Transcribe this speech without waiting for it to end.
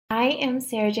I am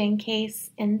Sarah Jane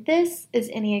Case, and this is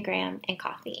Enneagram and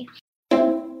Coffee.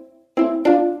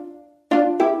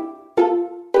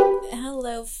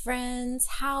 Hello, friends.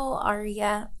 How are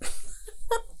ya?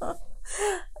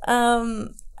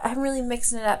 I'm really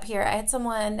mixing it up here. I had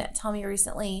someone tell me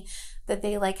recently that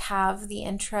they have the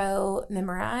intro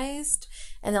memorized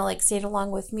and they'll say it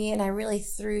along with me, and I really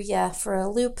threw ya for a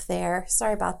loop there.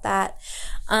 Sorry about that.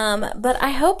 But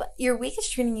I hope your week is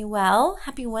treating you well.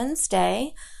 Happy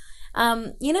Wednesday.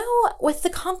 With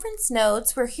the conference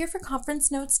notes, we're here for conference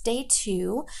notes day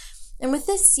 2. And with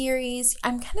this series,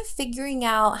 I'm kind of figuring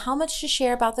out how much to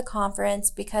share about the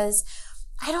conference because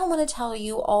I don't want to tell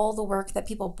you all the work that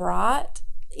people brought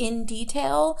in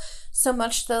detail, so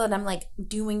much so that I'm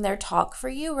doing their talk for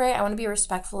you, right? I want to be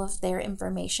respectful of their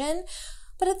information.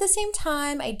 But at the same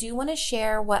time, I do want to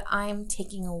share what I'm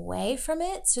taking away from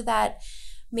it so that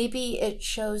maybe it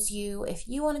shows you if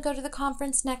you want to go to the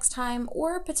conference next time,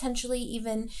 or potentially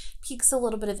even piques a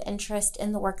little bit of interest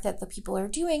in the work that the people are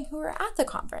doing who are at the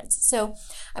conference. So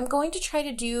I'm going to try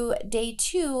to do day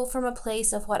 2 from a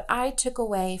place of what I took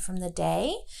away from the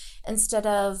day instead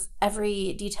of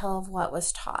every detail of what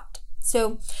was taught.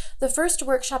 So the first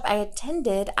workshop I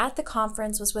attended at the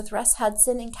conference was with Russ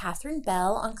Hudson and Catherine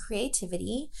Bell on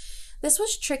creativity. This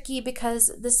was tricky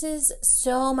because this is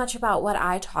so much about what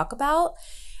I talk about,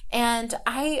 and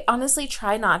I honestly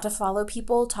try not to follow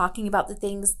people talking about the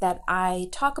things that I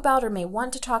talk about or may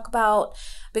want to talk about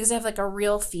because I have a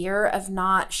real fear of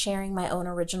not sharing my own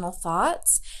original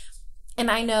thoughts.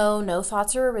 And I know no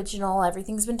thoughts are original,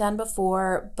 everything's been done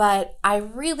before, but I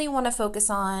really want to focus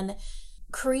on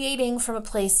creating from a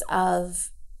place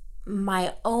of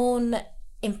my own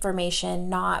information,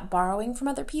 not borrowing from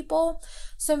other people.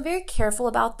 So I'm very careful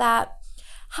about that.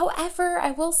 However,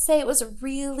 I will say it was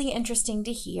really interesting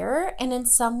to hear and in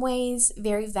some ways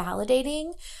very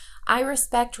validating. I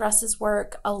respect Russ's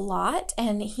work a lot,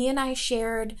 and he and I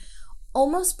shared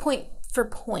almost point for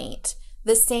point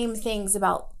the same things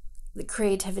about the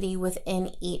creativity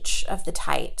within each of the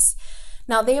types.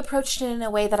 Now, they approached it in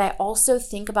a way that I also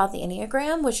think about the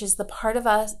Enneagram, which is the part of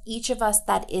us, each of us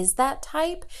that is that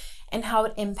type, and how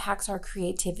it impacts our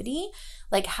creativity.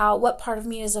 What part of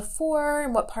me is a 4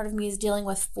 and what part of me is dealing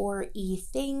with 4E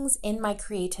things in my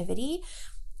creativity.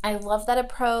 I love that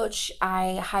approach.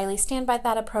 I highly stand by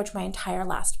that approach. My entire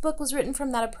last book was written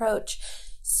from that approach.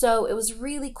 So it was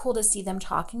really cool to see them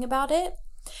talking about it.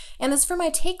 And as for my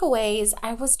takeaways,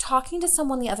 I was talking to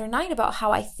someone the other night about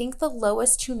how I think the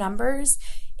lowest 2 numbers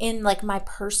in my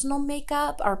personal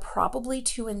makeup are probably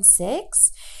 2 and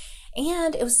 6.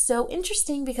 And it was so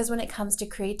interesting because when it comes to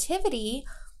creativity,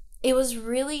 it was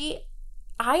really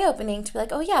eye-opening to be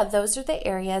oh yeah, those are the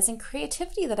areas in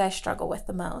creativity that I struggle with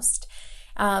the most.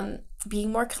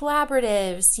 Being more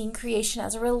collaborative, seeing creation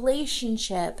as a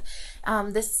relationship,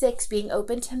 the 6 being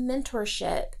open to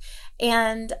mentorship.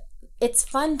 And it's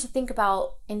fun to think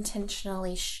about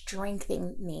intentionally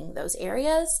strengthening those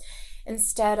areas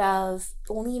instead of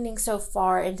leaning so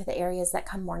far into the areas that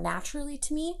come more naturally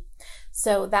to me.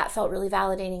 So that felt really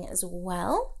validating as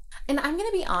well. And I'm going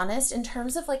to be honest, in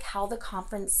terms of how the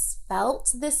conference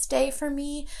felt this day for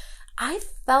me, I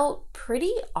felt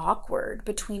pretty awkward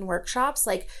between workshops.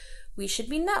 We should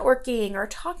be networking or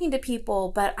talking to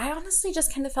people, but I honestly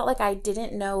just kind of felt I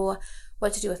didn't know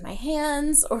what to do with my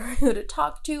hands or who to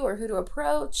talk to or who to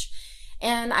approach.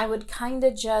 And I would kind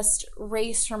of just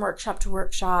race from workshop to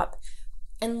workshop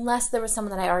unless there was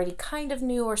someone that I already kind of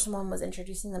knew or someone was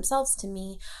introducing themselves to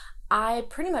me. I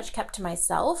pretty much kept to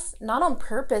myself, not on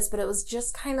purpose, but it was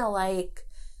just kind of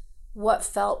what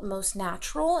felt most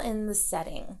natural in the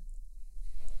setting.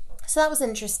 So that was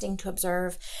interesting to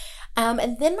observe.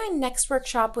 And then my next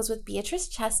workshop was with Beatrice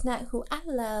Chestnut, who I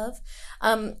love.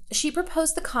 She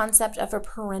proposed the concept of a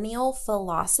perennial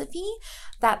philosophy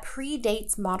that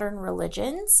predates modern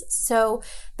religions. So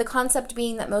the concept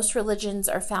being that most religions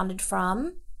are founded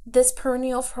from this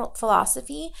perennial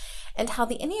philosophy, and how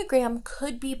the Enneagram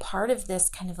could be part of this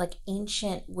kind of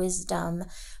ancient wisdom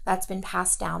that's been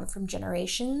passed down from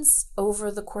generations over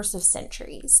the course of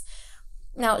centuries.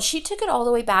 Now, she took it all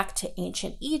the way back to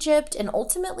ancient Egypt and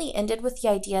ultimately ended with the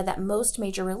idea that most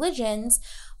major religions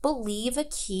believe a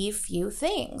key few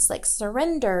things like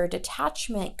surrender,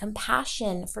 detachment,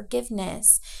 compassion,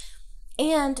 forgiveness,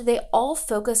 and they all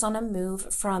focus on a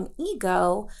move from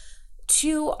ego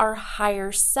to our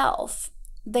higher self.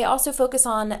 They also focus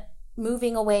on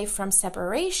moving away from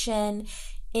separation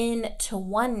into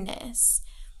oneness.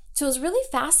 So it was really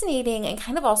fascinating and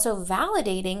kind of also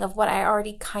validating of what I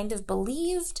already kind of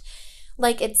believed.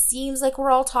 It seems like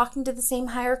we're all talking to the same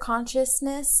higher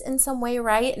consciousness in some way,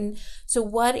 right? And so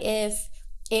what if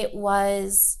it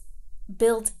was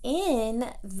built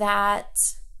in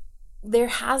that there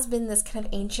has been this kind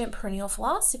of ancient perennial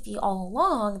philosophy all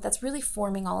along that's really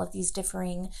forming all of these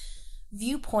differing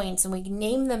viewpoints, and we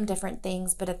name them different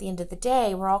things, but at the end of the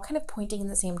day, we're all kind of pointing in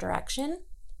the same direction.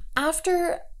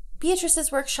 After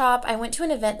Beatrice's workshop, I went to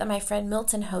an event that my friend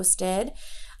Milton hosted.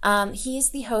 He's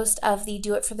the host of the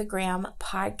Do It for the Gram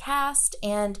podcast,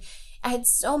 and I had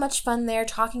so much fun there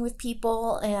talking with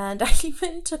people, and I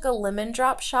even took a lemon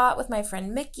drop shot with my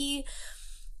friend Mickey.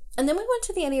 And then we went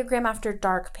to the Enneagram After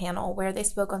Dark panel where they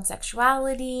spoke on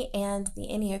sexuality and the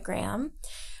Enneagram.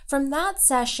 From that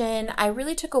session, I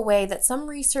really took away that some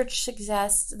research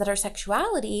suggests that our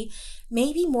sexuality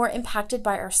may be more impacted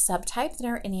by our subtype than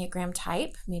our Enneagram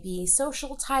type. Maybe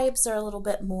social types are a little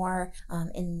bit more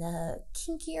in the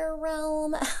kinkier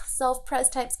realm. Self-pres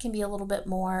types can be a little bit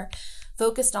more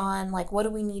focused on, like, what do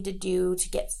we need to do to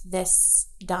get this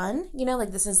done? You know,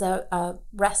 like, this is a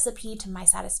recipe to my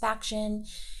satisfaction.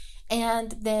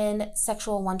 And then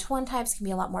sexual one-to-one types can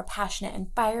be a lot more passionate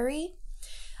and fiery.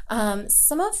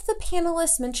 Some of the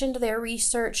panelists mentioned their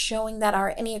research showing that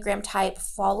our Enneagram type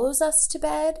follows us to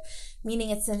bed, meaning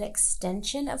it's an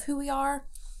extension of who we are.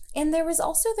 And there's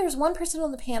one person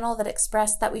on the panel that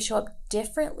expressed that we show up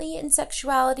differently in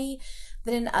sexuality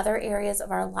than in other areas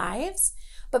of our lives.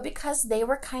 But because they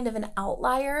were kind of an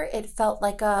outlier, it felt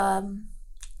like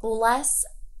less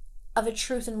of a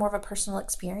truth and more of a personal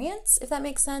experience, if that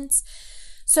makes sense.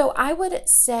 So I would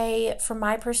say, from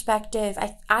my perspective,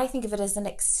 I think of it as an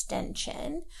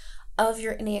extension of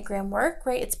your Enneagram work,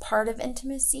 right? It's part of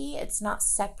intimacy. It's not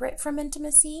separate from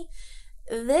intimacy.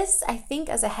 This, I think,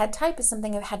 as a head type is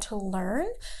something I've had to learn.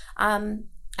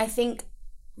 I think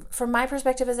from my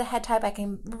perspective as a head type, I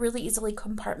can really easily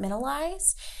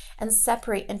compartmentalize and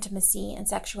separate intimacy and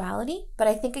sexuality. But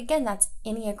I think, again, that's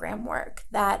Enneagram work.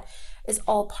 That is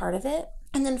all part of it.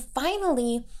 And then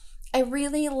finally, I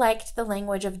really liked the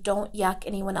language of don't yuck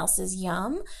anyone else's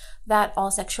yum, that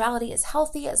all sexuality is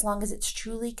healthy as long as it's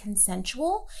truly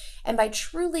consensual. And by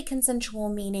truly consensual,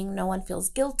 meaning no one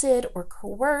feels guilted or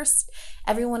coerced.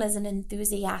 Everyone is an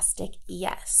enthusiastic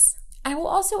yes. I will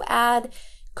also add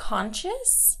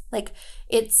conscious, like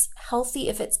it's healthy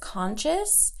if it's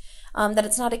conscious, that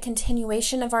it's not a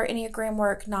continuation of our Enneagram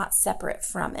work, not separate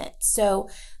from it. So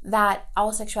that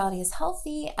all sexuality is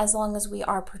healthy as long as we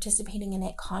are participating in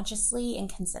it consciously and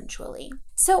consensually.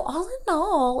 So all in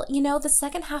all, the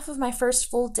second half of my first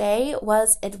full day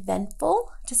was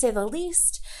eventful, to say the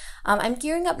least. I'm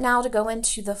gearing up now to go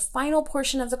into the final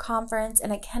portion of the conference,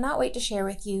 and I cannot wait to share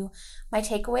with you my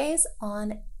takeaways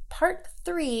on part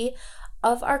 3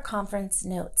 of our conference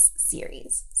notes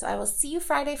series. So I will see you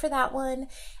Friday for that one.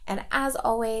 And as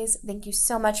always, thank you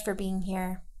so much for being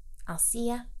here. I'll see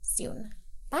ya soon.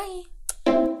 Bye.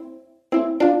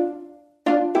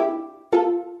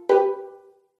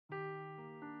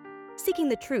 Seeking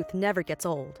the truth never gets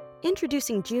old.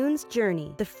 Introducing June's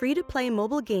Journey, the free-to-play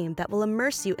mobile game that will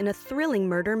immerse you in a thrilling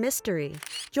murder mystery.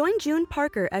 Join June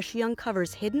Parker as she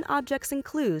uncovers hidden objects and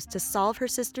clues to solve her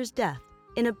sister's death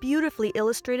in a beautifully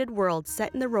illustrated world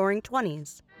set in the Roaring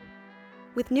 '20s.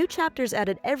 With new chapters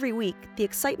added every week, the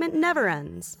excitement never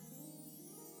ends.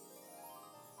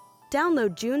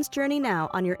 Download June's Journey now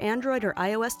on your Android or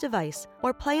iOS device,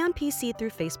 or play on PC through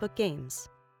Facebook Games.